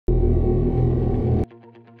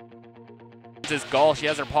loses Gall. She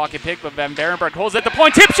has her pocket pick, but Van Berenbroek holds it. The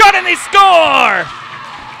point, tip shot, and they score!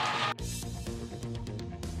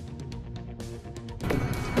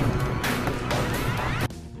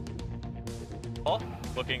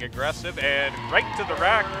 Looking aggressive and right to the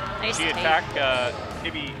rack. Nice She attacked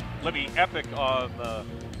Libby Epic on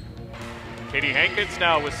Katie Hankins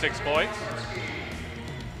now with 6 points.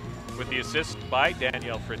 With the assist by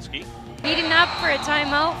Danielle Fritzky. Heating up for a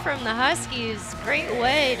timeout from the Huskies. Great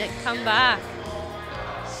way to come back.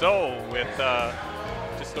 So with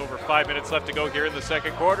just over 5 minutes left to go here in the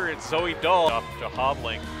second quarter, it's Zoe Dahl up to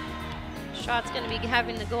Hobling. Shot's going to be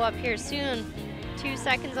having to go up here soon. 2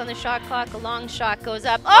 seconds on the shot clock. A long shot goes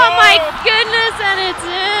up. Oh my goodness, and it's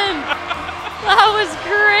in. That was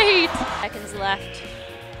great. Seconds left.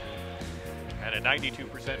 And a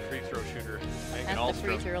 92% free throw shooter. At the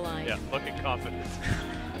free throw line. Yeah, looking confident.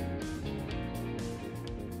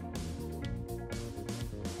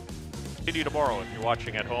 Continue tomorrow if you're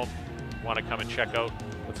watching at home. Want to come and check out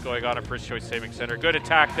what's going on at First Choice Savings Center. Good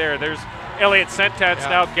attack there. There's Elliot Sentence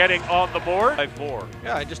now getting on the board. 5-4.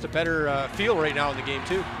 Yeah, just a better feel right now in the game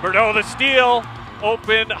too. Bordeaux the steal.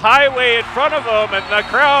 Open highway in front of them, and the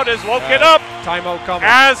crowd has woken up. Timeout coming.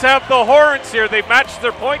 As have the Horns here. They've matched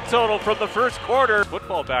their point total from the first quarter.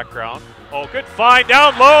 Football background. Oh, good find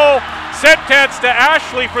down low. Sentence to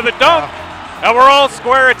Ashley for the dunk. And we're all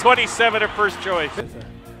square at 27 at First Choice.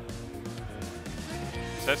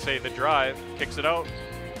 Sesse the drive, kicks it out.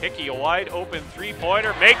 Hickey, a wide open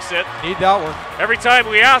three-pointer, makes it. Need that one. Every time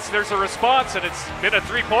we ask, there's a response, and it's been a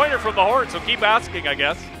three-pointer from the Horns, so keep asking, I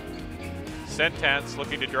guess. Sentence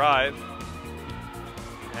looking to drive.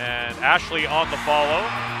 And Ashley on the follow.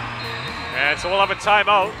 And so we'll have a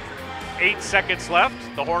timeout. 8 seconds left.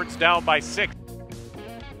 The Horns down by 6.